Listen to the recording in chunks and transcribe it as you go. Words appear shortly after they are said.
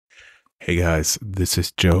Hey guys, this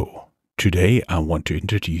is Joe. Today I want to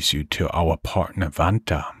introduce you to our partner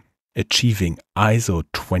Vanta. Achieving ISO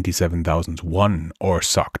 27001 or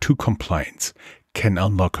SOC 2 compliance can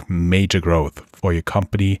unlock major growth for your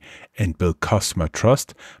company and build customer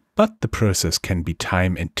trust, but the process can be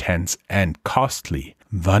time intense and costly.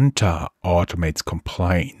 Vanta automates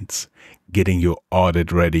compliance, getting your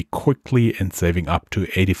audit ready quickly and saving up to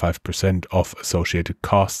 85% of associated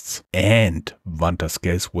costs. And Vanta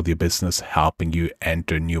scales with your business, helping you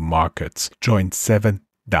enter new markets. Join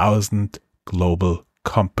 7,000 global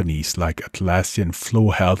companies like Atlassian, Flow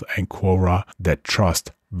Health, and Quora that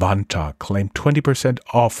trust Vanta. Claim 20%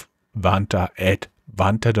 off Vanta at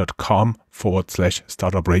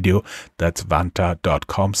vanta.com/startupradio. That's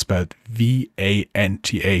vanta.com, spelled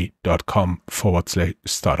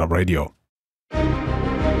vanta.com/startupradio.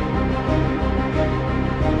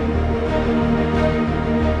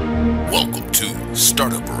 Welcome to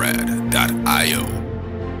Startuprad.io,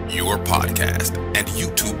 your podcast and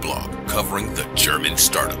YouTube blog covering the German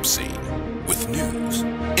startup scene with news,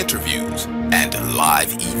 interviews, and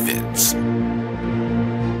live events.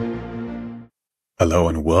 Hello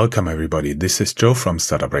and welcome everybody. This is Joe from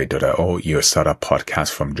Startuprad.io, your startup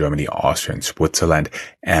podcast from Germany, Austria, and Switzerland,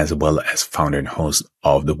 as well as founder and host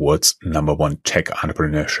of the world's #1 tech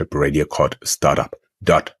entrepreneurship radio called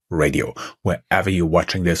Startup.radio. Wherever you're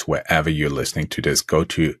watching this, wherever you're listening to this, go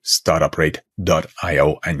to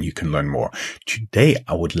Startuprad.io and you can learn more. Today,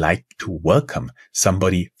 I would like to welcome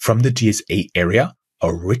somebody from the GSA area,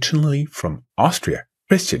 originally from Austria.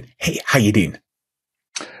 Christian, hey, how you doing?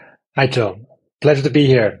 Hi, Joe. Pleasure to be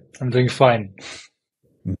here. I'm doing fine.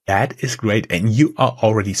 That is great. And you are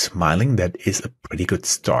already smiling. That is a pretty good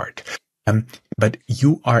start. But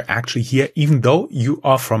you are actually here, even though you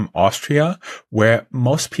are from Austria, where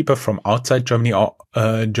most people from outside Germany,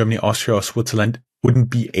 Austria, or Switzerland wouldn't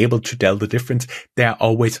be able to tell the difference. There are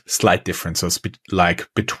always slight differences, like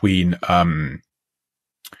between,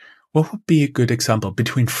 what would be a good example?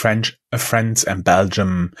 Between France and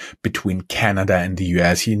Belgium, between Canada and the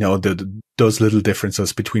US, those little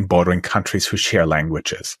differences between bordering countries who share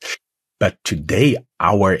languages. But today,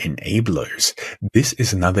 our enablers, this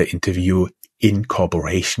is another interview in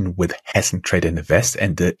cooperation with Hessen Trade and Invest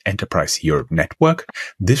and the Enterprise Europe Network.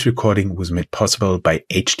 This recording was made possible by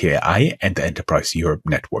HTAI and the Enterprise Europe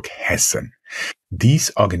Network Hessen. These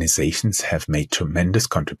organizations have made tremendous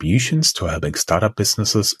contributions to helping startup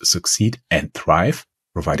businesses succeed and thrive,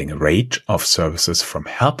 providing a range of services from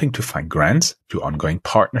helping to find grants to ongoing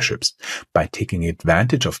partnerships. By taking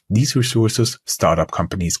advantage of these resources, startup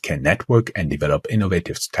companies can network and develop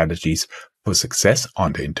innovative strategies for success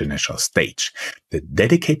on the international stage. The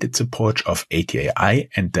dedicated support of ATAI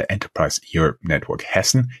and the Enterprise Europe Network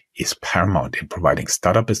Hessen is paramount in providing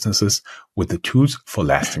startup businesses with the tools for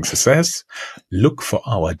lasting success. Look for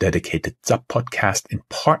our dedicated sub-podcast in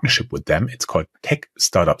partnership with them. It's called Tech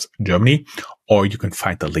Startups Germany, or you can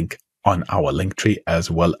find the link on our link tree as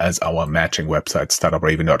well as our matching website,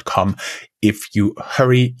 Startupraven.com. If you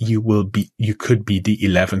hurry, you could be the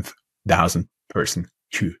 11,000th person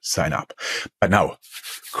to sign up. But now,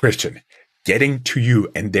 Christian, getting to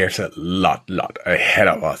you, and there's a lot ahead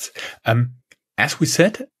of us. As we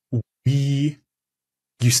said, you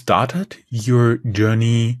started your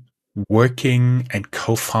journey working and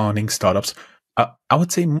co-founding startups. I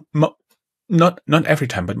would say not every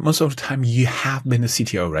time, but most of the time you have been a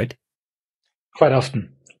CTO, right? Quite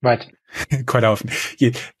often, right? Quite often.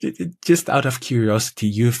 Just out of curiosity,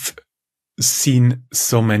 you've seen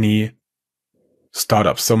so many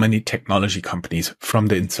startups, so many technology companies from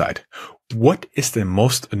the inside. What is the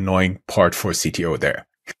most annoying part for a CTO there?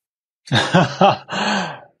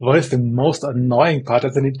 What is the most annoying part?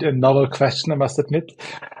 That's a novel question, I must admit.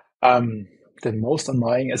 The most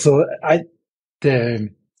annoying. So the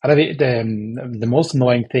most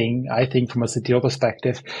annoying thing, I think, from a CTO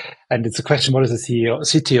perspective, and it's a question, what is a CTO?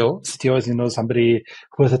 CTO is, somebody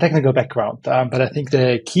who has a technical background. But I think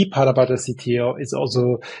the key part about a CTO is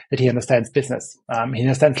also that he understands business. He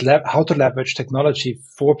understands how to leverage technology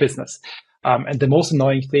for business. And the most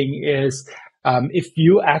annoying thing is, if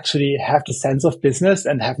you actually have the sense of business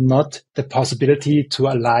and have not the possibility to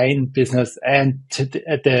align business and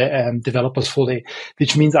the developers fully,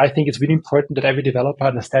 which means I think it's really important that every developer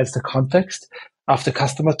understands the context of the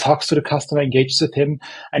customer, talks to the customer, engages with him,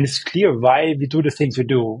 and it's clear why we do the things we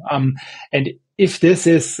do. And if this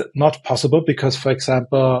is not possible, because, for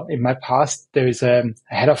example, in my past, there is a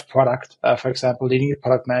head of product, for example, leading the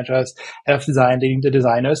product managers, head of design, leading the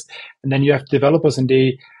designers, and then you have developers and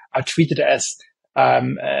they are treated as,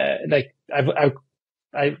 like, I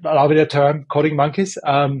allow me the term, coding monkeys.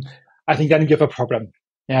 I think then you have a problem.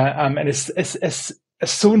 Yeah, and as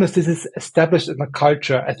soon as this is established in a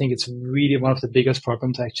culture, I think it's really one of the biggest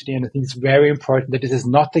problems actually, and I think it's very important that this is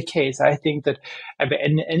not the case. I think that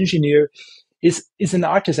an engineer is an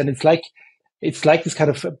artist, and it's like this kind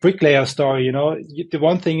of bricklayer story, you know. The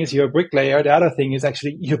one thing is you're a bricklayer, the other thing is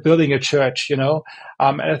actually you're building a church, you know.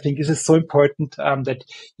 And I think this is so important that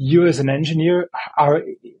you as an engineer are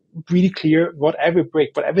really clear what every brick,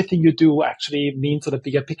 what everything you do actually means for the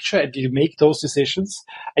bigger picture, and you make those decisions,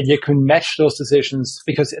 and you can match those decisions,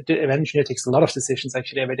 because an engineer takes a lot of decisions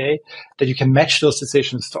actually every day, that you can match those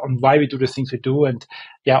decisions on why we do the things we do, and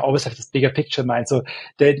yeah, always have this bigger picture in mind. So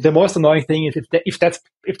the most annoying thing is if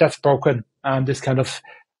that's broken, this kind of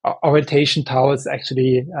orientation towards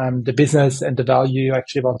actually the business and the value you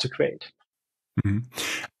actually want to create. Mm-hmm.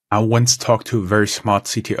 I once talked to a very smart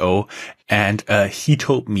CTO, and he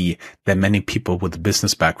told me that many people with a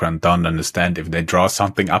business background don't understand if they draw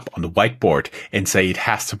something up on the whiteboard and say it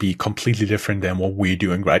has to be completely different than what we're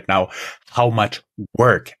doing right now, how much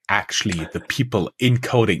work actually the people in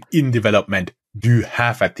coding, in development do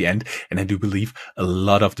have at the end. And I do believe a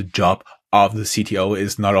lot of the job of the CTO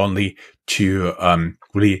is not only to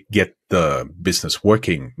really get the business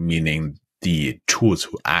working, meaning the tools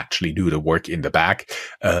who actually do the work in the back,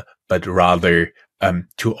 but rather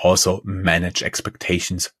to also manage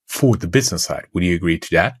expectations for the business side. Would you agree to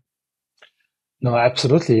that? No,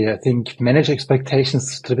 absolutely. I think manage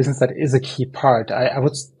expectations to the business side is a key part. I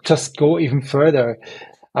would just go even further.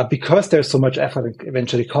 Because there's so much effort and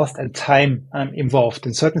eventually cost and time involved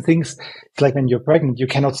in certain things. It's like when you're pregnant, you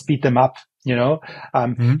cannot speed them up. You know,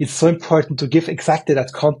 it's so important to give exactly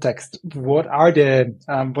that context. What are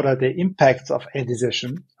the impacts of a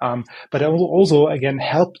decision? But also again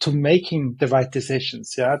help to making the right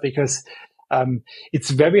decisions. Yeah, because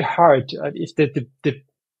it's very hard if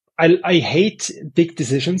I hate big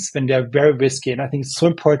decisions when they're very risky, and I think it's so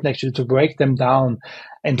important actually to break them down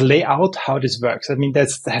and lay out how this works. I mean, there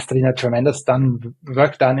has to be a tremendous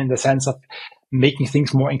work done in the sense of making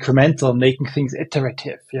things more incremental, making things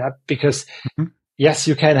iterative. Yeah, because yes,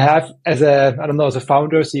 you can have as a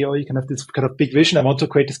founder, CEO, you can have this kind of big vision. I want to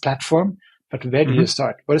create this platform, but where do you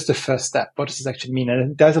start? What is the first step? What does this actually mean?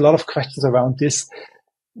 And there's a lot of questions around this,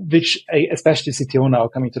 which especially CTO now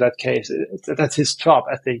coming to that case, that's his job,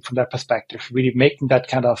 I think, from that perspective, really making that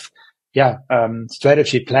kind of,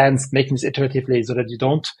 strategy plans, making this iteratively so that you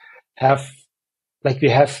don't have, like we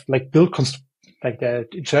have, like build, like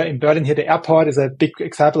in Berlin here, the airport is a big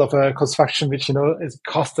example of a construction which, you know, is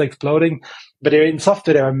costs are exploding. But in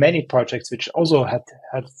software, there are many projects which also had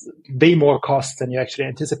way more costs than you actually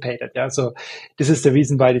anticipated. Yeah. So this is the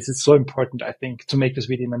reason why this is so important, I think, to make this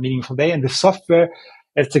really in a meaningful way. And with software,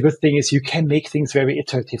 it's a good thing is you can make things very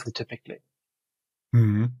iteratively typically.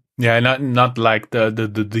 Mm-hmm. Yeah, not like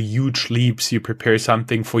the huge leaps. You prepare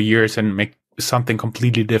something for years and make something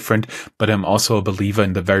completely different. But I'm also a believer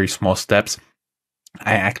in the very small steps.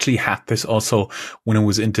 I actually had this also when I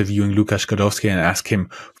was interviewing Lukasz Gadowski and asked him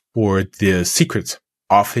for the secrets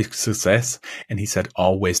of his success. And he said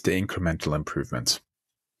always the incremental improvements.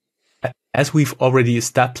 As we've already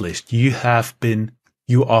established, you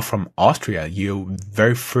are from Austria. Your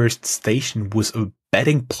very first station was a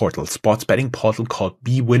betting portal, sports betting portal called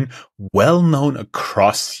bwin, well known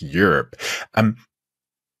across Europe.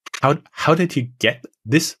 How did you get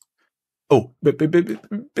this? Oh, but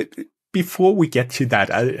before we get to that,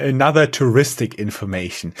 another touristic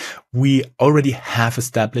information. We already have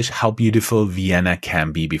established how beautiful Vienna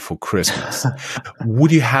can be before Christmas.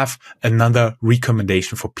 Would you have another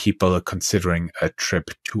recommendation for people considering a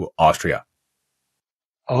trip to Austria?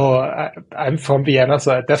 Oh, I'm from Vienna,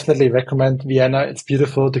 so I definitely recommend Vienna. It's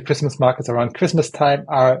beautiful. The Christmas markets around Christmas time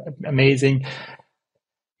are amazing.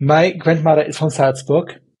 My grandmother is from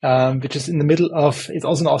Salzburg, which is in the middle of, it's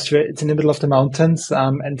also in Austria. It's in the middle of the mountains,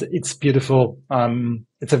 and it's beautiful.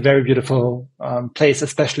 It's a very beautiful place,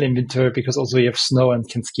 especially in winter, because also you have snow and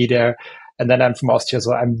can ski there. And then I'm from Austria,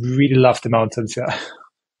 so I really love the mountains. Yeah.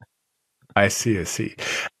 I see.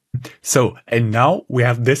 So, and now we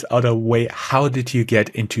have this other way. How did you get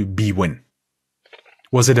into bwin?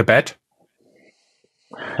 Was it a bet?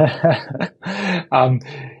 It's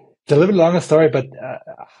a little bit longer story, but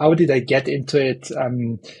how did I get into it?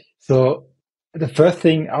 So the first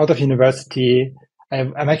thing out of university,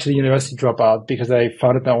 I'm actually a university dropout because I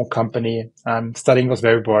founded my own company. Studying was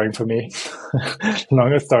very boring for me.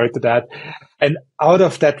 Longer story to that. And out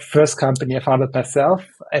of that first company I founded myself,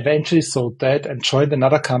 I eventually sold that and joined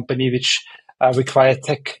another company which required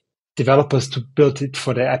tech developers to build it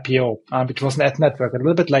for the IPO, which was an ad network, a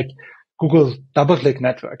little bit like Google DoubleClick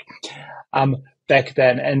network. back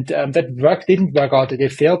then. And that didn't work out. They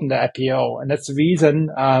failed in the IPO. And that's the reason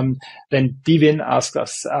when Bwin asked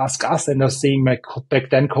us, and I was seeing my back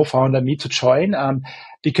then co-founder, me, to join,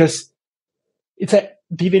 because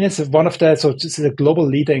Bwin is one of this is a global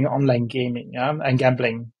leader in online gaming and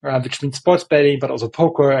gambling, which means sports betting, but also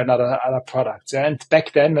poker and other products. Yeah? And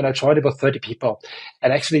back then, when I joined, it was 30 people.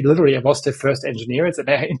 And actually, literally, I was the first engineer. It's an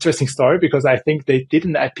interesting story because I think they did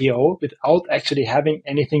an IPO without actually having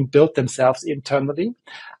anything built themselves internally.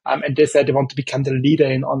 And they said they want to become the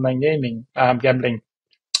leader in online gaming, gambling.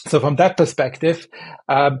 So from that perspective,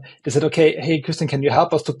 they said, okay, hey, Christian, can you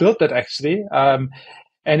help us to build that actually?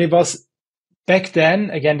 And it was back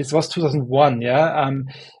then, again, this was 2001, yeah.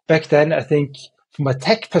 Back then, I think from a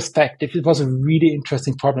tech perspective, it was a really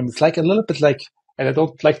interesting problem. It's like a little bit like, and I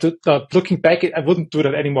don't like to, looking back, I wouldn't do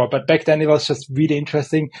that anymore. But back then, it was just really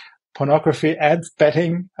interesting. Pornography and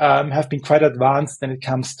betting have been quite advanced when it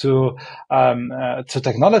comes to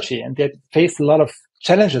technology, and they faced a lot of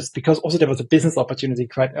challenges because also there was a business opportunity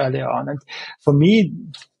quite early on. And for me,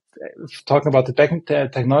 talking about the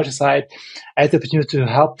technology side, I had the opportunity to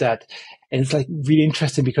help that. And it's like really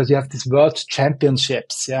interesting because you have these world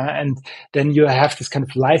championships, yeah, and then you have this kind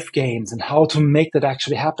of live games and how to make that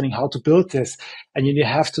actually happening, how to build this, and you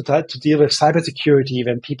have to try to deal with cybersecurity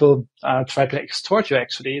when people try to extort you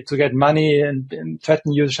actually to get money and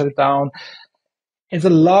threaten you to shut it down. It's a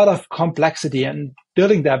lot of complexity, and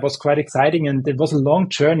building that was quite exciting, and it was a long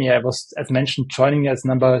journey. I was, as mentioned, joining as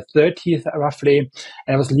number 30 roughly,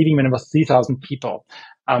 and I was leaving when it was 3,000 people.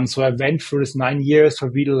 So I went through this 9 years for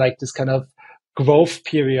really like this kind of growth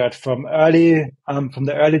period from the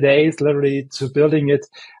early days, literally, to building it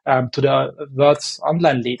to the world's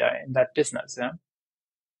online leader in that business. Yeah.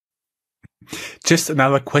 Just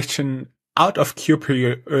another question out of pure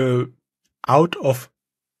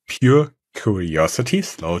curiosity,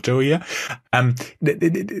 slow Joe here.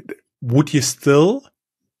 Would you still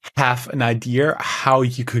have an idea how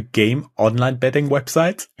you could game online betting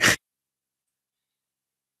websites?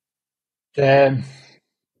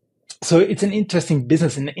 So it's an interesting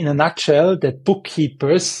business. In a nutshell, the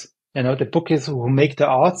bookkeepers, the bookies who make the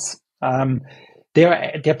odds,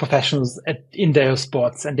 they're professionals in their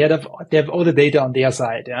sports, and they have all the data on their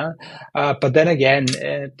side. Yeah. But then again,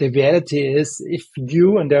 the reality is, if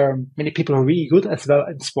you, and there are many people who are really good as well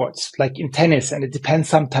in sports, like in tennis, and it depends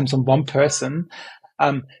sometimes on one person,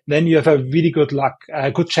 then you have a really good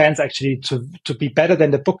chance actually to be better than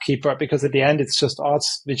the bookkeeper, because at the end it's just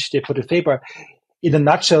odds which they put in favor. In a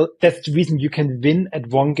nutshell, that's the reason you can win at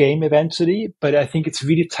one game eventually, but I think it's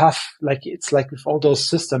really tough. It's like with all those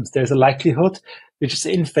systems, there's a likelihood which is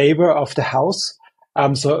in favor of the house.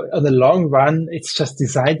 So on the long run, it's just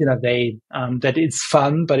designed in a way that it's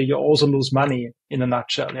fun, but you also lose money in a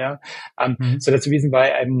nutshell. Yeah. So that's the reason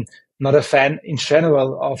why I'm not a fan in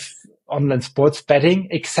general of online sports betting,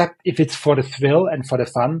 except if it's for the thrill and for the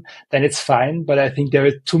fun, then it's fine. But I think there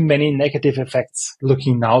are too many negative effects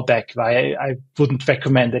looking now back, why I wouldn't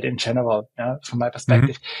recommend it in general, from my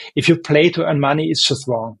perspective. If you play to earn money, it's just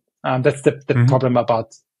wrong. That's the problem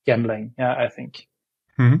about gambling, I think.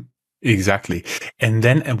 Exactly. And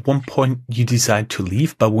then at one point you decide to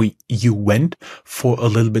leave, but you went for a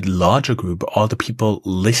little bit larger group. All the people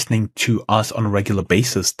listening to us on a regular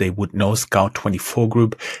basis, they would know Scout24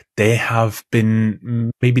 Group. They have been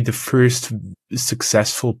maybe the first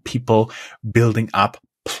successful people building up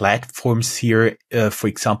platforms here. For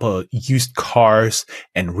example, used cars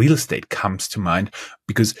and real estate comes to mind,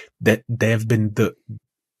 because that they have been the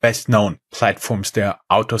best known platforms there.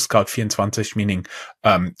 Auto Scout 24, meaning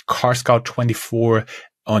Car Scout 24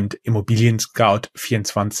 and Immobilien Scout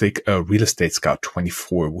 24, Real Estate Scout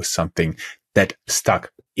 24 was something that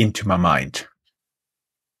stuck into my mind.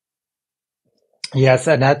 Yes,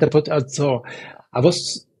 and I had to put out, so I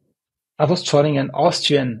was joining an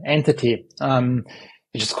Austrian entity,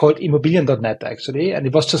 which is called Immobilien.net actually, and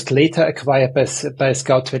it was just later acquired by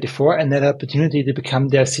Scout24, and had an opportunity to become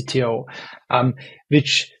their CTO,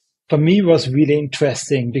 which for me was really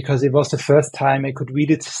interesting because it was the first time I could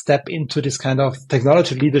really step into this kind of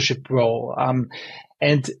technology leadership role.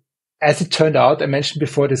 And as it turned out, I mentioned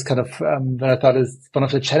before this kind of, what I thought is one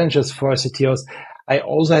of the challenges for CTOs. I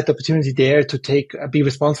also had the opportunity there to be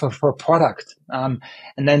responsible for a product. And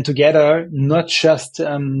then together, not just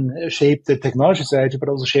shape the technology strategy, but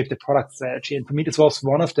also shape the product strategy. And for me, this was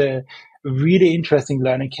one of the really interesting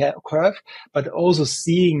learning curve, but also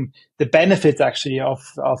seeing the benefits actually of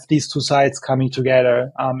these two sides coming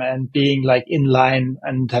together, and being like in line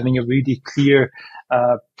and having a really clear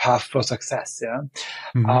path for success. Yeah.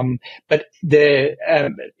 Mm-hmm. But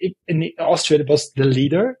in Austria, it was the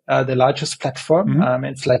leader, the largest platform. Mm-hmm.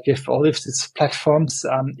 It's like if all of these platforms,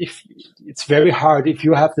 if it's very hard, if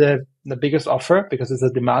you have the biggest offer, because it's a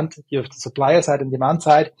demand, you have the supplier side and demand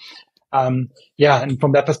side. And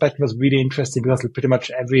from that perspective, it was really interesting because pretty much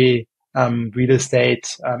every real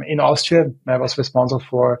estate in Austria I was responsible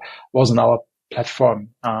for was on our platform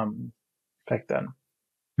back then.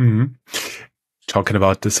 Mm-hmm. Talking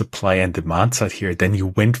about the supply and demand side here, then you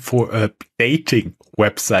went for a dating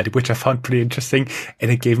website, which I found pretty interesting.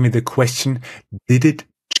 And it gave me the question, did it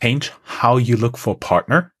change how you look for a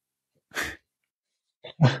partner?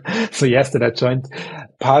 So yes, that I joined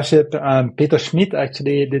Parship. Peter Schmidt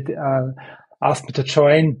actually did ask me to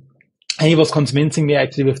join. And he was convincing me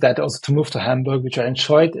actually with that also to move to Hamburg, which I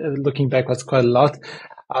enjoyed. Looking back, was quite a lot.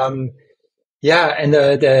 I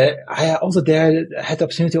also there had the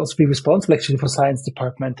opportunity to also be responsible actually for science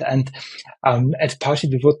department. And at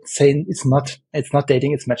Parship, we would say it's not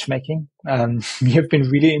dating, it's matchmaking. We have been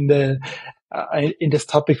really in this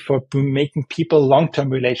topic for making people long-term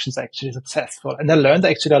relations actually successful. And I learned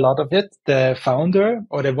actually a lot of it. The founder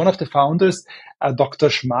one of the founders, Dr.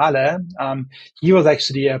 Schmale, he was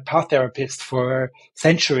actually a path therapist for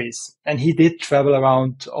centuries, and he did travel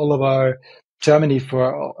around all over Germany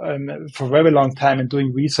for a very long time and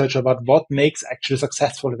doing research about what makes actually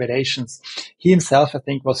successful relations. He himself, I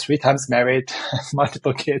think, was 3 times married, has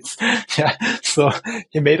multiple kids. Yeah, so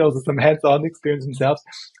he made also some hands-on experience himself,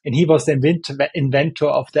 and he was the inventor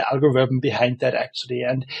of the algorithm behind that actually.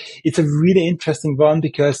 And it's a really interesting one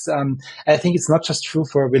because I think it's not just true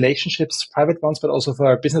for relationships, private ones, but also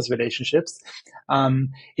for business relationships.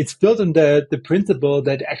 It's built on the principle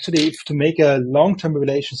that actually to make a long-term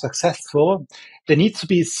relation successful, there needs to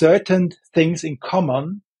be certain things in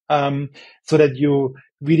common so that you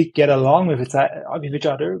really get along with each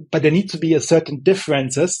other, but there need to be a certain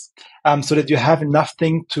differences so that you have enough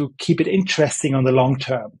thing to keep it interesting on the long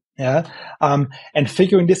term. Yeah. And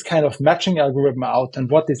figuring this kind of matching algorithm out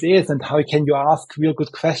and what this is and how can you ask real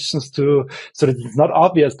good questions so that it's not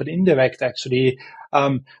obvious, but indirect actually,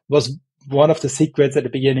 was one of the secrets at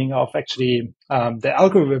the beginning of actually the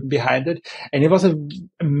algorithm behind it. And it was an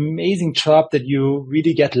amazing job that you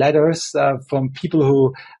really get letters from people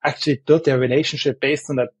who actually built their relationship based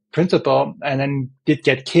on that principle and then did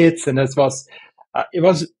get kids. And it was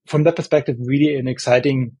from that perspective really an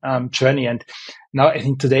exciting journey. And now I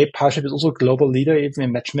think today Parship is also a global leader even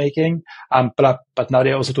in matchmaking, but now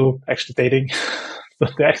they also do actually dating. So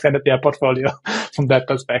they extended their portfolio from that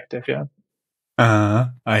perspective. Yeah.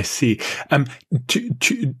 I see.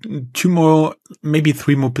 Two more, maybe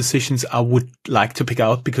 3 more positions I would like to pick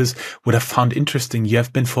out because what I found interesting, you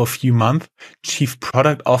have been for a few months Chief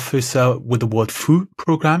Product Officer with the World Food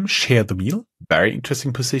Program, Share the Meal. Very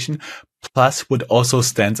interesting position. Plus, what also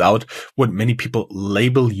stands out, what many people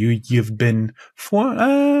label you've been for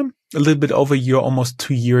a little bit over a year, almost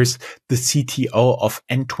 2 years, the CTO of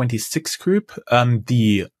N26 Group,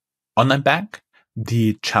 the online bank,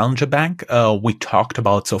 the challenger bank we talked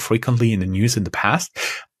about so frequently in the news in the past.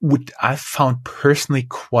 What I found personally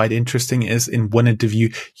quite interesting is in one interview,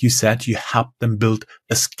 you said you helped them build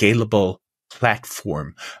a scalable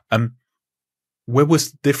platform. Where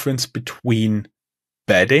was the difference between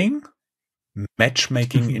betting,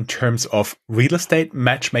 matchmaking in terms of real estate,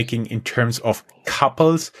 matchmaking in terms of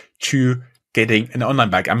couples to getting an online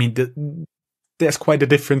bank? I mean, there's quite a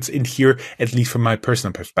difference in here, at least from my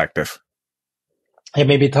personal perspective. Yeah,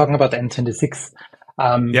 maybe talking about the N26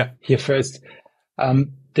 here first.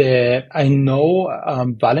 I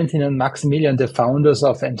know Valentin and Maximilian, the founders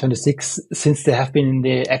of N26, since they have been in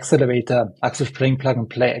the accelerator, Axel Spring Plug and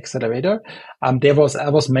Play accelerator. I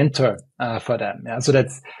was mentor for them. Yeah? So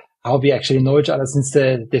that's how we actually know each other since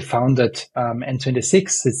they founded N26,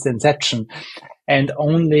 since the inception. And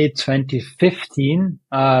only 2015,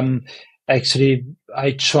 actually,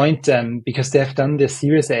 I joined them because they have done the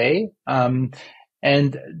Series A.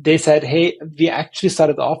 And they said, hey, we actually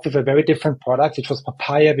started off with a very different product, which was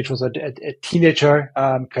Papaya, which was a teenager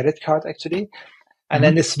credit card, actually. And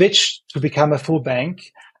then they switched to become a full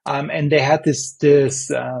bank. And they had they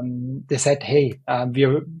said, hey,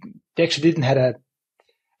 they actually didn't have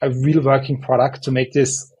a real working product to make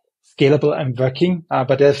this scalable and working,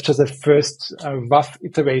 but that's just a first rough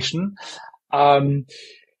iteration.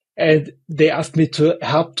 And they asked me to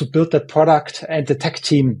help to build that product and the tech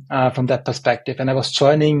team from that perspective. And I was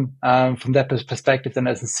joining from that perspective then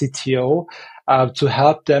as a CTO to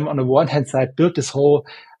help them on the one hand side build this whole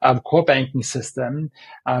core banking system,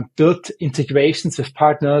 build integrations with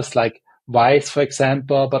partners like Wise, for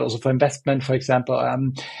example, but also for investment, for example,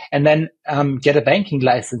 and then get a banking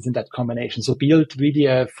license in that combination. So build really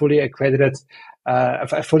a fully accredited,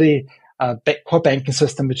 a fully core banking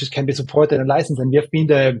system which can be supported and licensed. And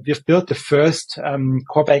we've built the first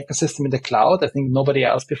core banking system in the cloud. I think nobody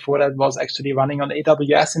else before that was actually running on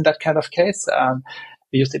AWS in that kind of case.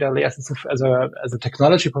 We used AWS as a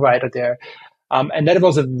technology provider there. And that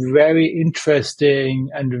was a very interesting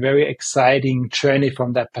and very exciting journey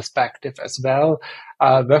from that perspective as well.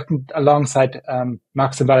 Working alongside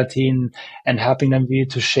Max and Valentin and helping them really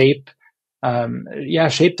to shape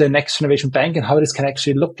the next generation bank and how this can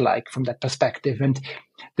actually look like from that perspective. And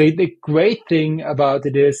the great thing about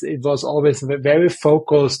it is it was always very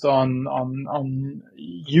focused on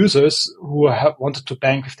users who wanted to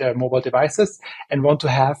bank with their mobile devices and want to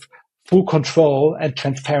have full control and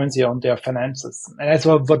transparency on their finances. And that's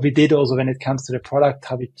what we did also when it comes to the product,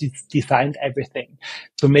 how we designed everything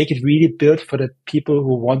to make it really built for the people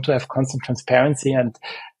who want to have constant transparency and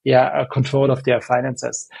control of their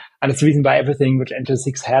finances. And it's the reason why everything which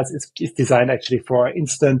N26 has is designed actually for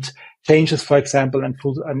instant changes, for example, and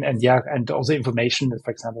also information, for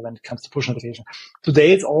example, when it comes to push notification.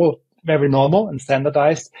 Today it's all very normal and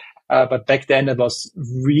standardized, but back then it was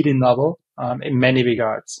really novel in many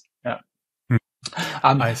regards.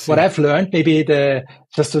 What I've learned, maybe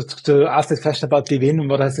just to ask this question about Divin and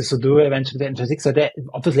what has this to do eventually with N26. So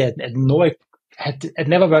obviously I'd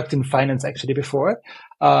never worked in finance actually before.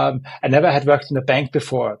 I never had worked in a bank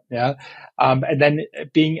before. Yeah. And then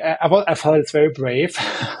I thought it's very brave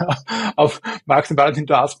of Max and Valentin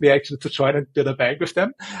to ask me actually to join and build a bank with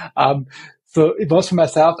them. So it was for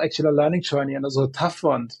myself actually a learning journey and also a tough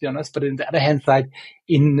one, to be honest. But on the other hand side,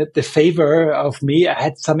 in the favor of me, I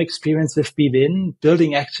had some experience with Bwin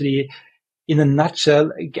building actually, in a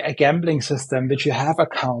nutshell, a gambling system, which you have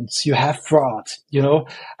accounts, you have fraud,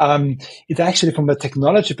 it's actually from a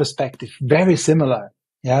technology perspective, very similar.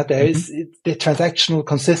 Yeah, there is the transactional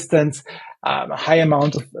consistency, high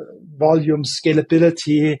amount of volume,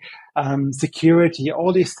 scalability, security,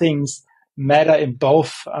 all these things matter in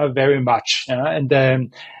both very much. And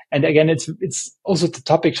again, it's also the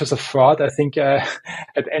topic just of fraud. I think at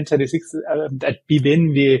N26 at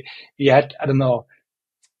Bwin we had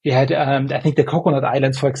I think the Coconut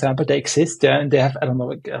Islands, for example, they exist there, and they have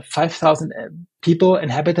 5,000 people,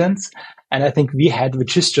 inhabitants, and I think we had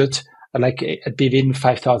registered like at Bwin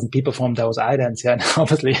 5,000 people from those islands. Yeah, and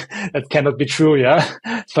obviously that cannot be true. Yeah,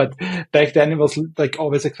 but back then it was like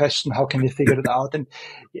always a question: how can we figure it out? And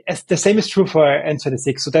the same is true for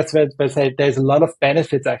N26. So that's where I say there's a lot of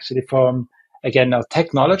benefits actually from, again, now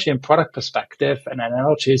technology and product perspective and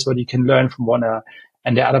analogies what you can learn from one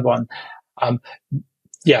and the other one.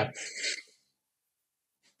 Yeah.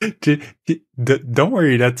 Don't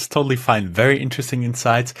worry, that's totally fine. Very interesting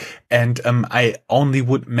insights. And I only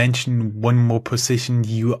would mention one more position.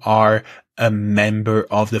 You are a member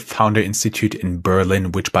of the Founder Institute in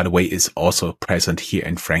Berlin, which, by the way, is also present here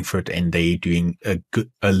in Frankfurt, and they doing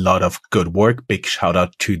a lot of good work. Big shout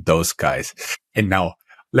out to those guys. And now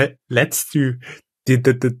let's do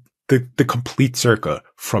the complete circle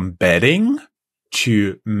from betting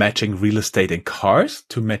to matching real estate and cars,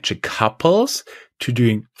 to matching couples, to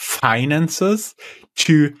doing finances,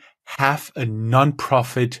 to have a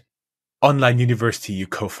non-profit online university you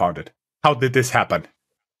co-founded. How did this happen?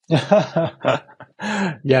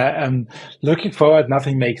 Looking forward,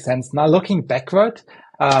 nothing makes sense. Now looking backward,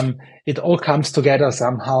 it all comes together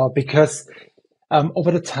somehow because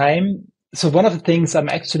over the time, so one of the things I'm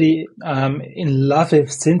actually in love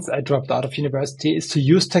with since I dropped out of university is to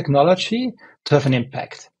use technology to have an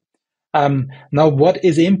impact. Now, what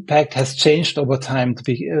is impact has changed over time,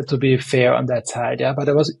 to be fair on that side. Yeah, but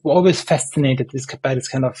I was always fascinated by this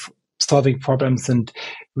kind of solving problems and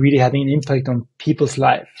really having an impact on people's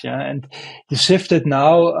life. Yeah, and it shifted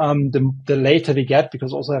now. The later we get,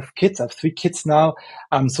 because also I have kids. I have 3 kids now.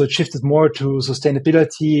 So it shifted more to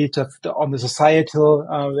sustainability, to have on the societal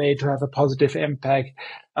way to have a positive impact.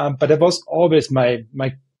 But it was always my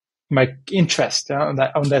interest on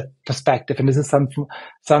that perspective, and this is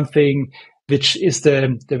something which is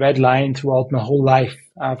the red line throughout my whole life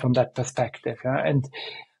from that perspective. And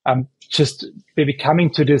just maybe coming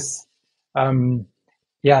to this, as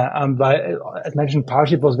mentioned,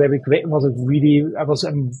 partially it was very great.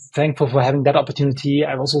 I'm thankful for having that opportunity.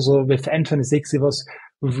 I was also with N26. It was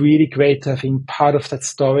really great to have been part of that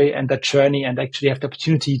story and that journey, and actually have the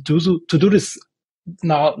opportunity to do this.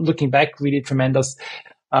 Now looking back, really tremendous.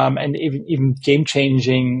 And even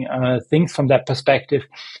game-changing things from that perspective.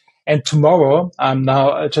 And tomorrow,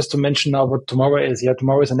 now just to mention now what tomorrow is. Yeah,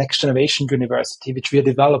 tomorrow is a next generation university which we are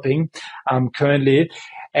developing currently,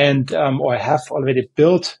 and or have already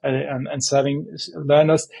built and serving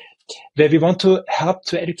learners, where we want to help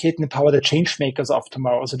to educate and empower the change makers of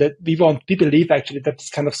tomorrow. So that we believe actually that this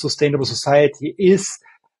kind of sustainable society is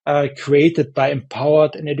created by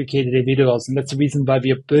empowered and educated individuals. And that's the reason why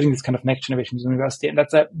we are building this kind of next generation university. And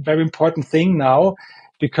that's a very important thing now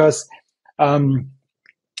because, I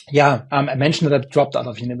mentioned that I dropped out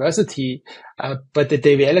of university, but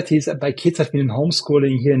the reality is that my kids have been in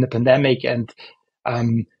homeschooling here in the pandemic, and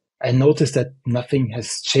I noticed that nothing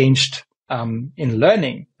has changed in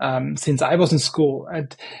learning since I was in school.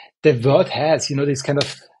 And the world has, these kind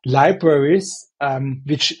of libraries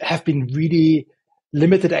which have been really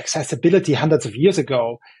limited accessibility hundreds of years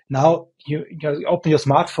ago. Now you open your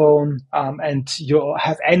smartphone and you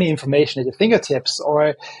have any information at your fingertips,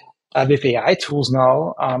 or with AI tools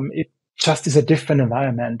now, it just is a different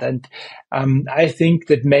environment. And I think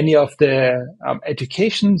that many of the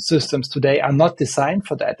education systems today are not designed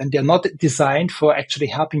for that. And they're not designed for actually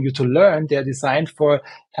helping you to learn. They're designed for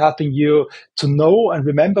helping you to know and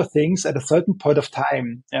remember things at a certain point of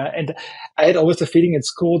time. And I had always the feeling in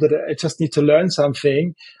school that I just need to learn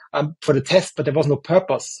something for the test, but there was no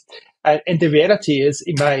purpose. And the reality is,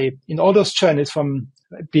 in all those journeys from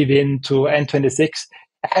BWin to N26,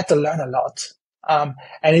 I had to learn a lot. And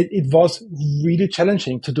it was really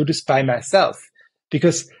challenging to do this by myself,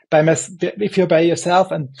 because if you're by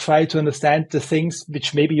yourself and try to understand the things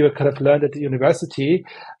which maybe you could have learned at the university,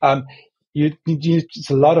 it's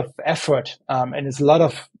a lot of effort, and it's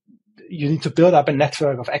you need to build up a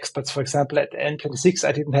network of experts. For example, at N26,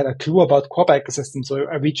 I didn't have a clue about core banking systems, so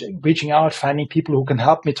I'm reaching out, finding people who can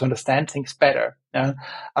help me to understand things better.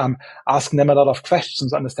 Asking them a lot of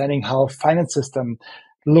questions, understanding how finance system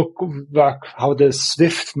work, how the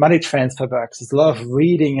SWIFT money transfer works. It's a lot of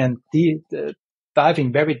reading and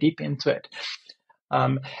diving very deep into it.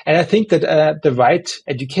 And I think that the right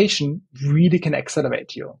education really can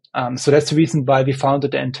accelerate you. So that's the reason why we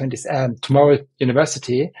founded the Tomorrow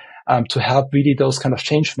University, to help really those kind of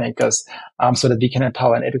change makers, so that we can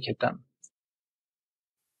empower and educate them.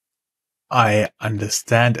 I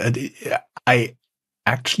understand. I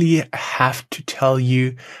actually have to tell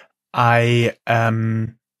you,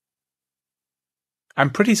 I'm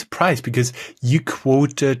pretty surprised because you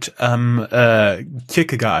quoted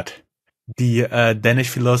Kierkegaard, the Danish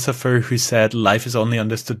philosopher who said life is only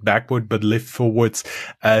understood backward but lived forwards.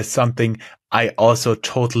 Something I also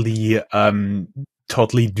totally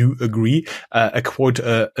do agree. A quote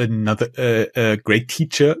another great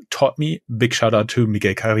teacher taught me. Big shout out to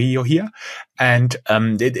Miguel Carrillo here. And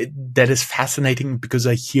that is fascinating because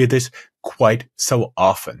I hear this quite so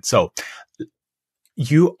often. So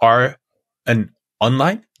you are an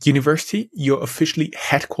online university. You're officially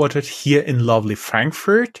headquartered here in lovely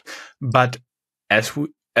Frankfurt, but as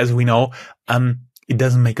we know, it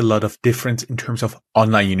doesn't make a lot of difference in terms of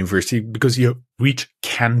online university because your reach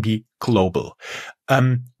can be global.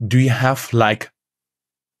 Do you have like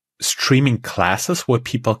streaming classes where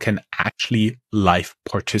people can actually live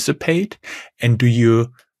participate? And do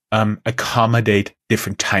you accommodate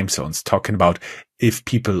different time zones? Talking about if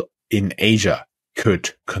people in Asia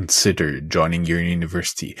could consider joining your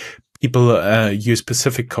university. People use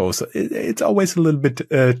Pacific Coast. It's always a little bit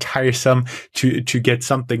tiresome to get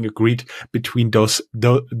something agreed between those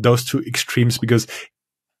two extremes because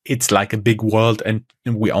it's like a big world and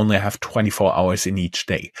we only have 24 hours in each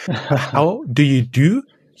day. How do you do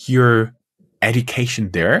your education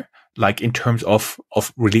there, like in terms of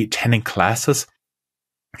really attending classes?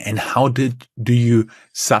 And how do you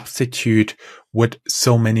substitute what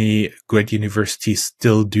so many great universities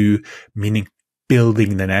still do, meaning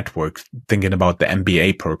building the network, thinking about the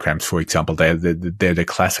MBA programs, for example, they're the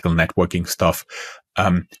classical networking stuff,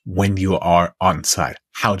 when you are on site?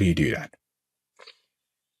 How do you do that?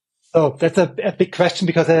 So that's a big question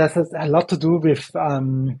because it has a lot to do with,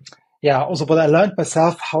 also what I learned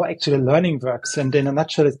myself, how actually learning works. And in a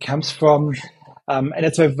nutshell, it comes from, and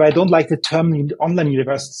that's why I don't like the term online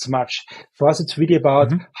university so much. For us, it's really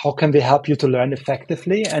about how can we help you to learn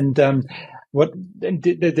effectively. And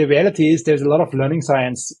the reality is there's a lot of learning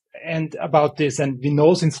science and about this, and we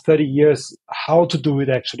know since 30 years how to do it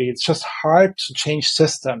actually. It's just hard to change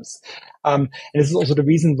systems. And this is also the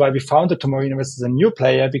reason why we founded Tomorrow University as a new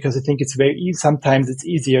player, because I think it's very easy. Sometimes it's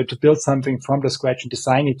easier to build something from the scratch and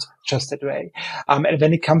design it just that way. And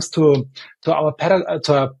when it comes to our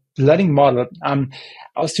learning model,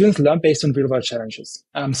 our students learn based on real world challenges.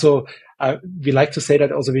 So we like to say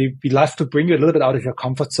that also we love to bring you a little bit out of your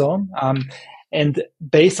comfort zone. And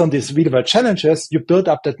based on these real world challenges, you build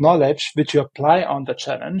up that knowledge which you apply on the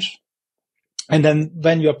challenge. And then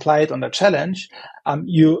when you apply it on the challenge,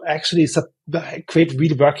 you actually create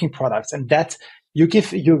real working products, and that you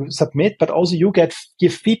submit, but also you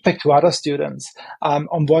give feedback to other students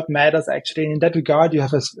on what matters actually. And in that regard, you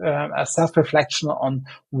have a self-reflection on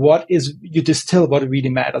you distill what really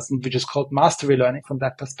matters, and which is called mastery learning from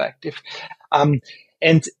that perspective.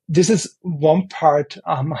 And this is one part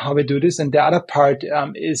how we do this, and the other part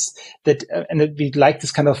is that, and we like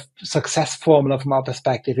this kind of success formula from our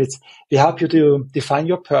perspective. We help you to define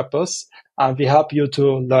your purpose. We help you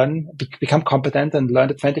to learn, become competent, and learn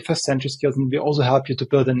the 21st century skills, and we also help you to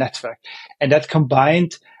build a network. And that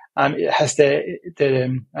combined it has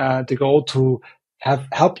the goal to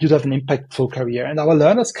help you to have an impactful career. And our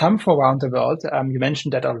learners come from around the world. You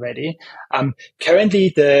mentioned that already.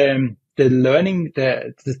 Currently, the learning,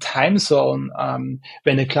 the time zone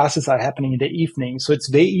when the classes are happening in the evening. So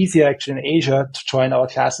it's way easier actually in Asia to join our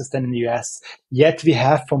classes than in the US. Yet we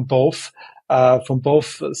have from both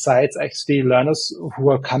sides actually learners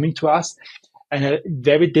who are coming to us, and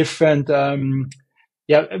very different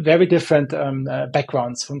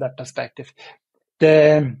backgrounds from that perspective.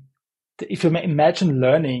 If you imagine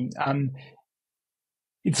learning,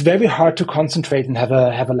 it's very hard to concentrate and have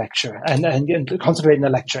a lecture and concentrate in a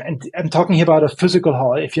lecture. And I'm talking here about a physical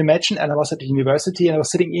hall. If you imagine, and I was at the university and I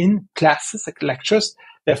was sitting in classes, like lectures,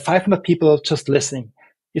 there are 500 people just listening.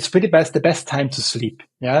 It's pretty best, the best time to sleep.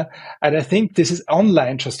 Yeah. And I think this is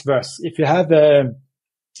online just worse. If you have a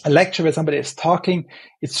lecture where somebody is talking,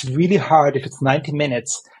 it's really hard if it's 90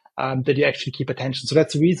 minutes, that you actually keep attention. So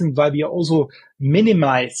that's the reason why we also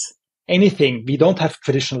minimize anything. We don't have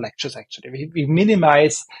traditional lectures, actually. We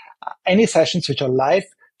minimize any sessions which are live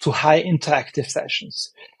to high interactive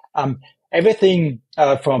sessions. Everything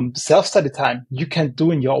from self-study time you can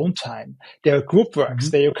do in your own time. There are group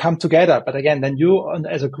works where you come together, but again, then you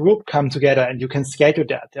as a group come together and you can schedule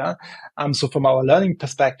that. Yeah. So from our learning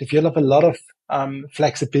perspective, you'll have a lot of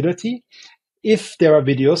flexibility. If there are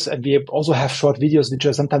videos, and we also have short videos which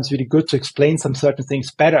are sometimes really good to explain some certain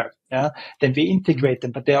things better, yeah, then we integrate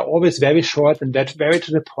them. But they are always very short and very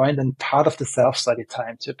to the point and part of the self-study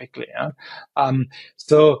time typically. Yeah?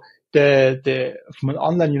 So the from an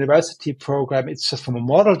online university program, it's just from a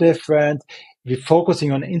model different. We're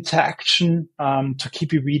focusing on interaction to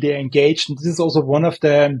keep you really engaged. And this is also one of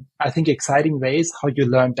the, I think, exciting ways how you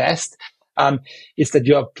learn best. Is that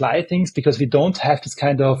you apply things, because we don't have this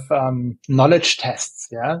kind of knowledge tests.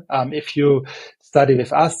 Yeah, if you study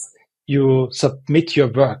with us, you submit your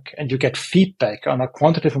work and you get feedback on a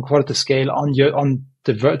quantitative and qualitative scale on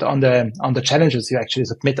the challenges you actually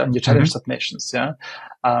submit on your challenge submissions. Yeah,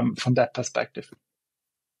 from that perspective.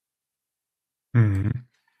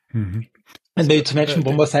 And maybe to mention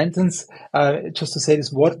one more sentence, just to say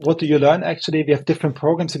this, what do you learn? Actually, we have different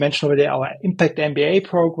programs. You mentioned already our Impact MBA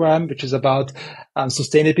program, which is about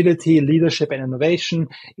sustainability, leadership, and innovation.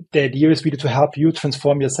 The idea is really to help you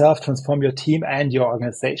transform yourself, transform your team and your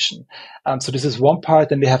organization. So this is one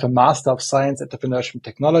part. And we have a Master of Science, Entrepreneurship and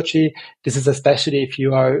Technology. This is especially if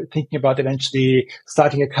you are thinking about eventually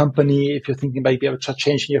starting a company, if you're thinking about maybe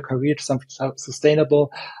changing your career to something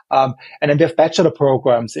sustainable. And then we have bachelor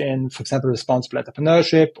programs in, for example, responsible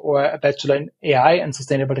entrepreneurship, or a bachelor in AI and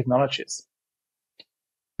sustainable technologies.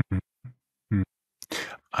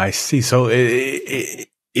 I see. So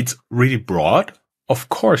it's really broad. Of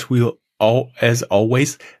course, we'll as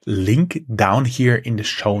always link down here in the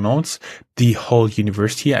show notes the whole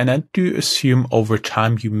university, and I do assume over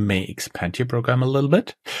time you may expand your program a little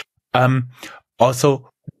bit.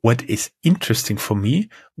 Also, what is interesting for me,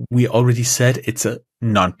 we already said it's a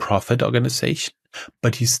non-profit organization,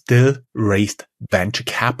 but you still raised venture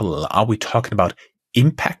capital. Are we talking about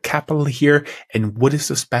impact capital here? And what is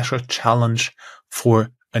the special challenge for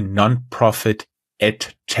a non-profit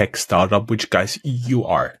ed tech startup, which guys you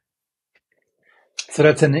are? So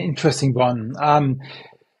that's an interesting one.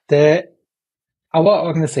 Our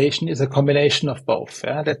organization is a combination of both.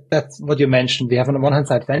 Yeah? That's what you mentioned. We have on the one hand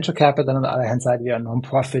side venture capital, and on the other hand side we are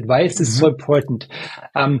non-profit. Why is this so important?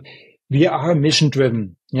 We are mission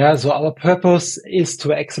driven. Yeah. So our purpose is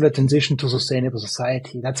to accelerate transition to sustainable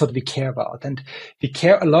society. That's what we care about. And we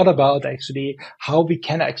care a lot about actually how we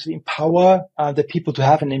can actually empower the people to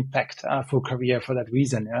have an impact for career for that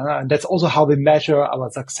reason. Yeah? And that's also how we measure our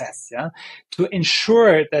success. Yeah. To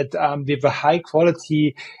ensure that we have a high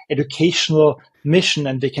quality educational mission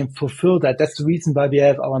and they can fulfill that. That's the reason why we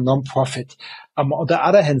have our non-profit. On the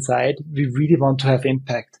other hand side, we really want to have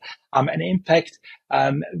impact. And impact,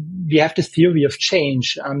 we have this theory of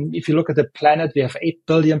change. If you look at the planet, we have 8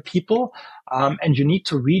 billion people. and you need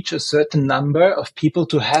to reach a certain number of people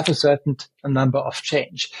to have a certain number of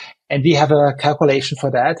change. And we have a calculation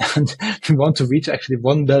for that. And we want to reach actually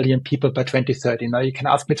 1 billion people by 2030. Now you can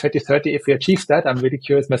ask me 2030 if we achieve that. I'm really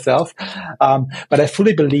curious myself. But I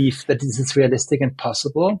fully believe that this is realistic and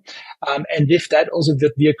possible. And with that also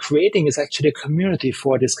what we are creating is actually a community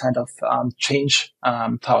for this kind of change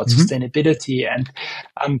towards sustainability. And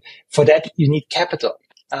for that, you need capital.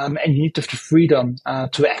 And you need to have the freedom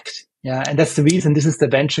to act. Yeah, and that's the reason this is the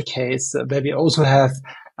venture case where we also have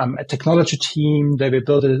a technology team where we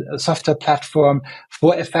build a software platform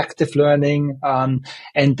for effective learning.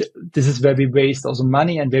 And this is where we raised also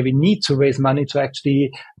money and where we need to raise money to actually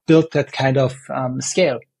build that kind of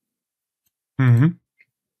scale.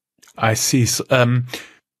 I see. So,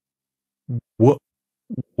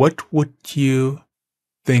 what would you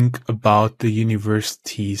think about the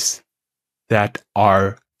universities that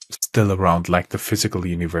are still around, like the physical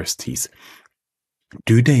universities?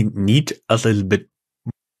 Do they need to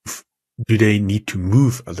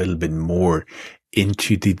move a little bit more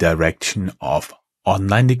into the direction of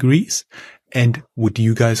online degrees? And would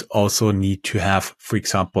you guys also need to have, for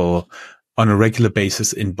example, on a regular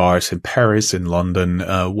basis in bars in Paris, in London,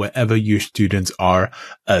 wherever your students are,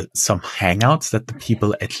 some hangouts that the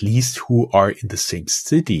people at least who are in the same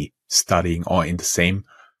city studying or in the same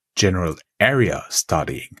general area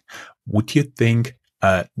studying? Would you think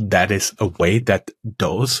that is a way that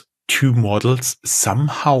those two models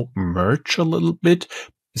somehow merge a little bit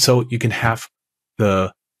so you can have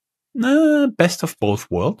the best of both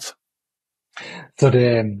worlds? So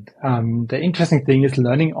the interesting thing is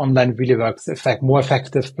learning online really works more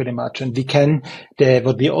effective pretty much. And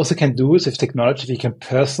what we also can do is with technology, we can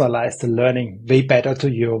personalize the learning way better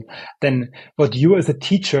to you than what you as a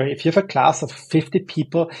teacher. If you have a class of 50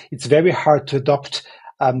 people, it's very hard to adopt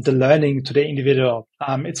the learning to the individual.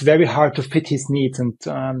 It's very hard to fit his needs. And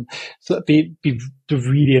so we do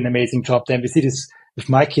really an amazing job there. And we see this with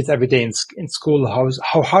my kids every day in school,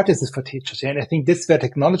 how hard is this for teachers? Yeah? And I think this is where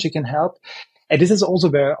technology can help. And this is also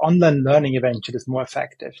where online learning eventually is more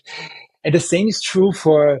effective. And the same is true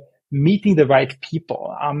for meeting the right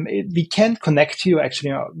people. We can connect you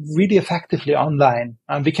actually really effectively online.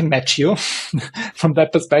 We can match you from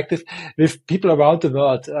that perspective with people around the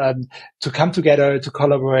world to come together, to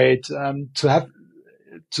collaborate, to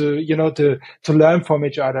learn from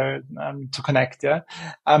each other, to connect. Yeah.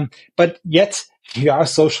 But yet we are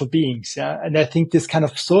social beings. Yeah. And I think this kind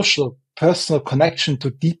of social personal connection to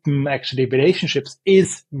deepen actually relationships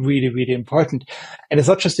is really, really important. And it's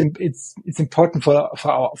not just, it's important for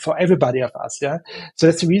everybody of us. Yeah. So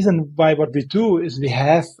that's the reason why what we do is we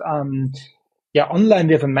have, online,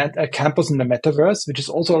 we have a campus in the metaverse, which is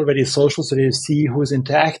also already social. So you see who's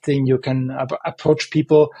interacting. You can approach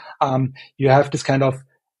people. You have this kind of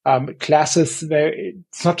classes where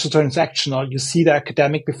it's not just transactional. You see the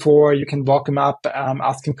academic before, you can walk him up,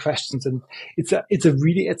 ask him questions. And it's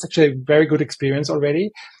actually a very good experience already.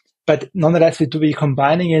 But nonetheless, we're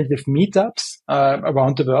combining it with meetups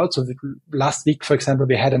around the world. So last week, for example,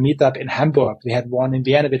 we had a meetup in Hamburg. We had one in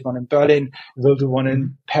Vienna, we had one in Berlin. We will do one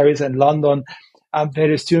in Paris and London, where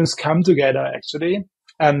the students come together actually,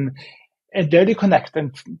 and there they connect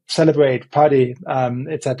and celebrate, party,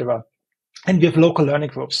 etc. And we have local learning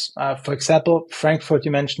groups. For example, Frankfurt,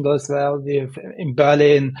 you mentioned as well. We have in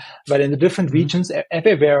Berlin, but in the different regions,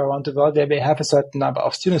 everywhere around the world, where we have a certain number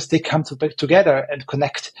of students, they come together and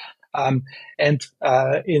connect, and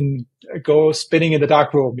go spinning in the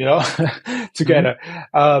dark room, together,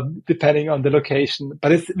 depending on the location.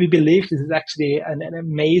 But we believe this is actually an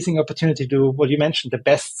amazing opportunity to do what you mentioned. The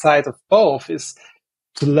best side of both is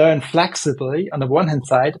to learn flexibly on the one hand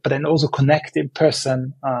side, but then also connect in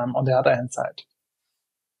person on the other hand side.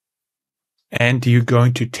 And you're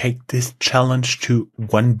going to take this challenge to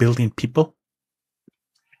 1 billion people?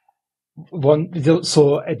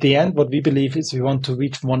 So at the end, what we believe is we want to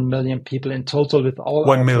reach 1 million people in total with all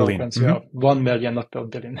 1 our million. programs. Mm-hmm. 1 million, not 1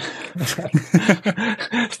 billion.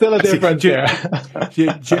 Still a difference there.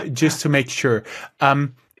 Just to make sure.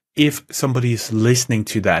 If somebody is listening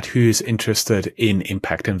to that who is interested in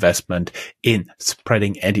impact investment, in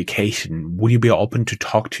spreading education, would you be open to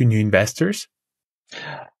talk to new investors?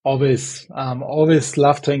 Always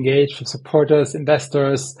love to engage with supporters,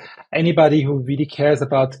 investors, anybody who really cares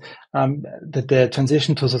about the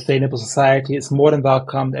transition to a sustainable society is more than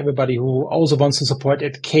welcome. Everybody who also wants to support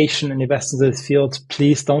education and invest in this field,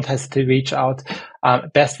 please don't hesitate to reach out.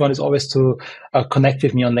 Best one is always to connect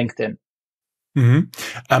with me on LinkedIn.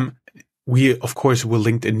 Mm-hmm. we, of course, will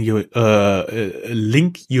link your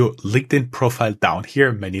LinkedIn profile down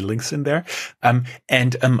here. Many links in there.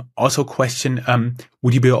 Also question,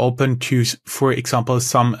 would you be open to, for example,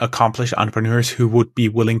 some accomplished entrepreneurs who would be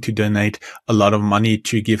willing to donate a lot of money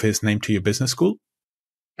to give his name to your business school?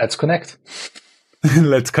 Let's connect.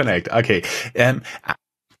 Let's connect. Okay.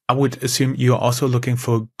 I would assume you're also looking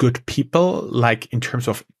for good people, like in terms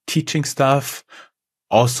of teaching stuff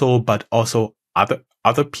but also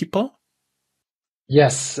other people?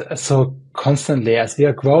 Yes. So constantly, as we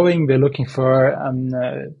are growing, we're looking for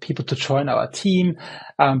people to join our team.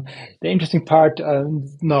 The interesting part,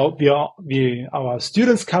 now our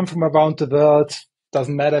students come from around the world.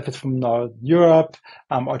 Doesn't matter if it's from Europe,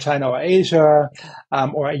 or China or Asia,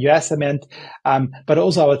 or US, I meant, but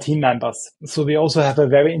also our team members. So we also have a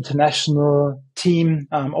very international team,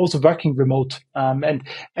 also working remote, and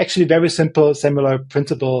actually very simple, similar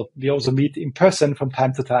principle. We also meet in person from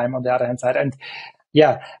time to time on the other hand side. And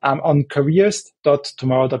on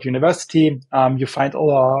careers.tomorrow.university, you find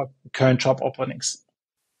all our current job openings.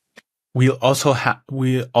 We'll also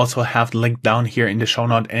have linked down here in the show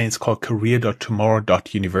note, and it's called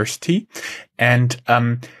career.tomorrow.university. And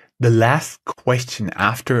the last question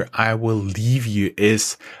after I will leave you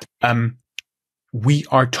is, we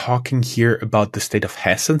are talking here about the state of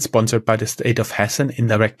Hessen, sponsored by the state of Hessen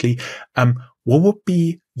indirectly. What would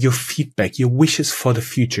be your feedback, your wishes for the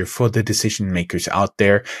future, for the decision makers out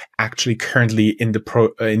there actually currently in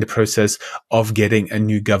the process of getting a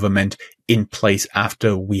new government in place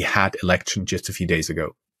after we had election just a few days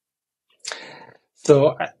ago?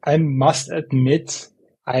 So I must admit,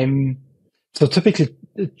 so typically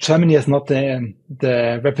Germany has not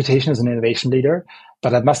the reputation as an innovation leader,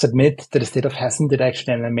 but I must admit that the state of Hessen did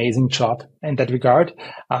actually an amazing job in that regard.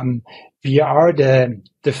 We are the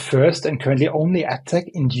first and currently only edtech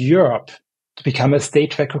in Europe to become a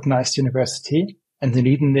state-recognized university and the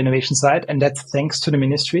lead in the innovation side, and that's thanks to the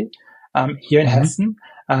ministry here in Hessen,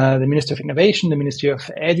 the Ministry of Innovation, the Ministry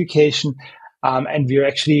of Education, and we are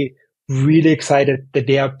actually really excited that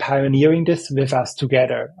they are pioneering this with us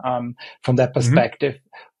together from that perspective.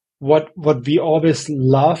 What we always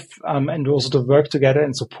love, and also to work together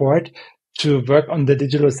and support, to work on the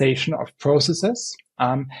digitalization of processes,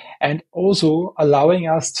 and also allowing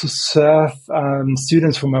us to serve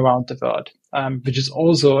students from around the world, which is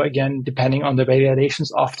also, again, depending on the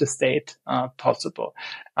regulations of the state, possible.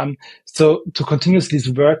 So to continuously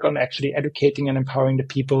work on actually educating and empowering the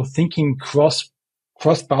people, thinking cross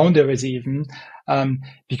boundaries even,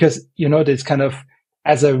 because, there's kind of,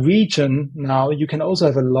 as a region now, you can also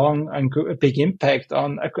have a long and big impact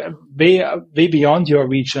on way beyond your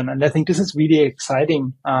region. And I think this is really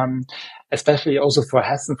exciting, especially also for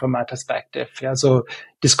Hessen from my perspective. Yeah. So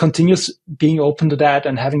this continues being open to that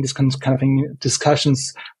and having this kind of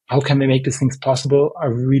discussions. How can we make these things possible? I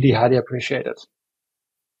really highly appreciate it.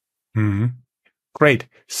 Great.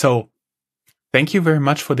 So thank you very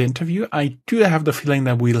much for the interview. I do have the feeling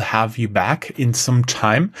that we'll have you back in some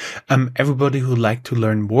time. Everybody who'd like to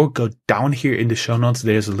learn more, go down here in the show notes.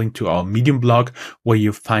 There's a link to our Medium blog where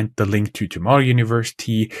you find the link to Tomorrow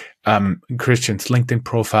University, Christian's LinkedIn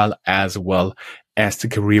profile, as well as the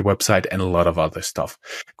career website and a lot of other stuff.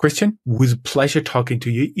 Christian, it was a pleasure talking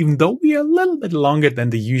to you, even though we are a little bit longer than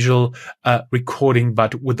the usual recording,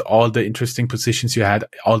 but with all the interesting positions you had,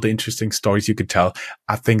 all the interesting stories you could tell,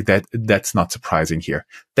 I think that's not surprising here.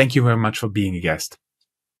 Thank you very much for being a guest.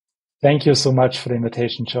 Thank you so much for the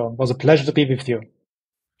invitation, Joe. It was a pleasure to be with you.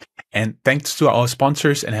 And thanks to our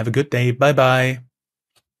sponsors, and have a good day. Bye-bye.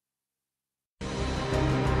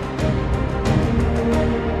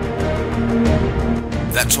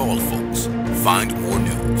 That's all, folks. Find more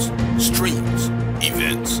news, streams,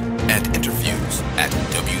 events, and interviews at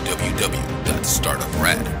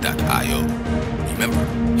www.startuprad.io.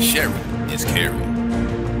 Remember, sharing is caring.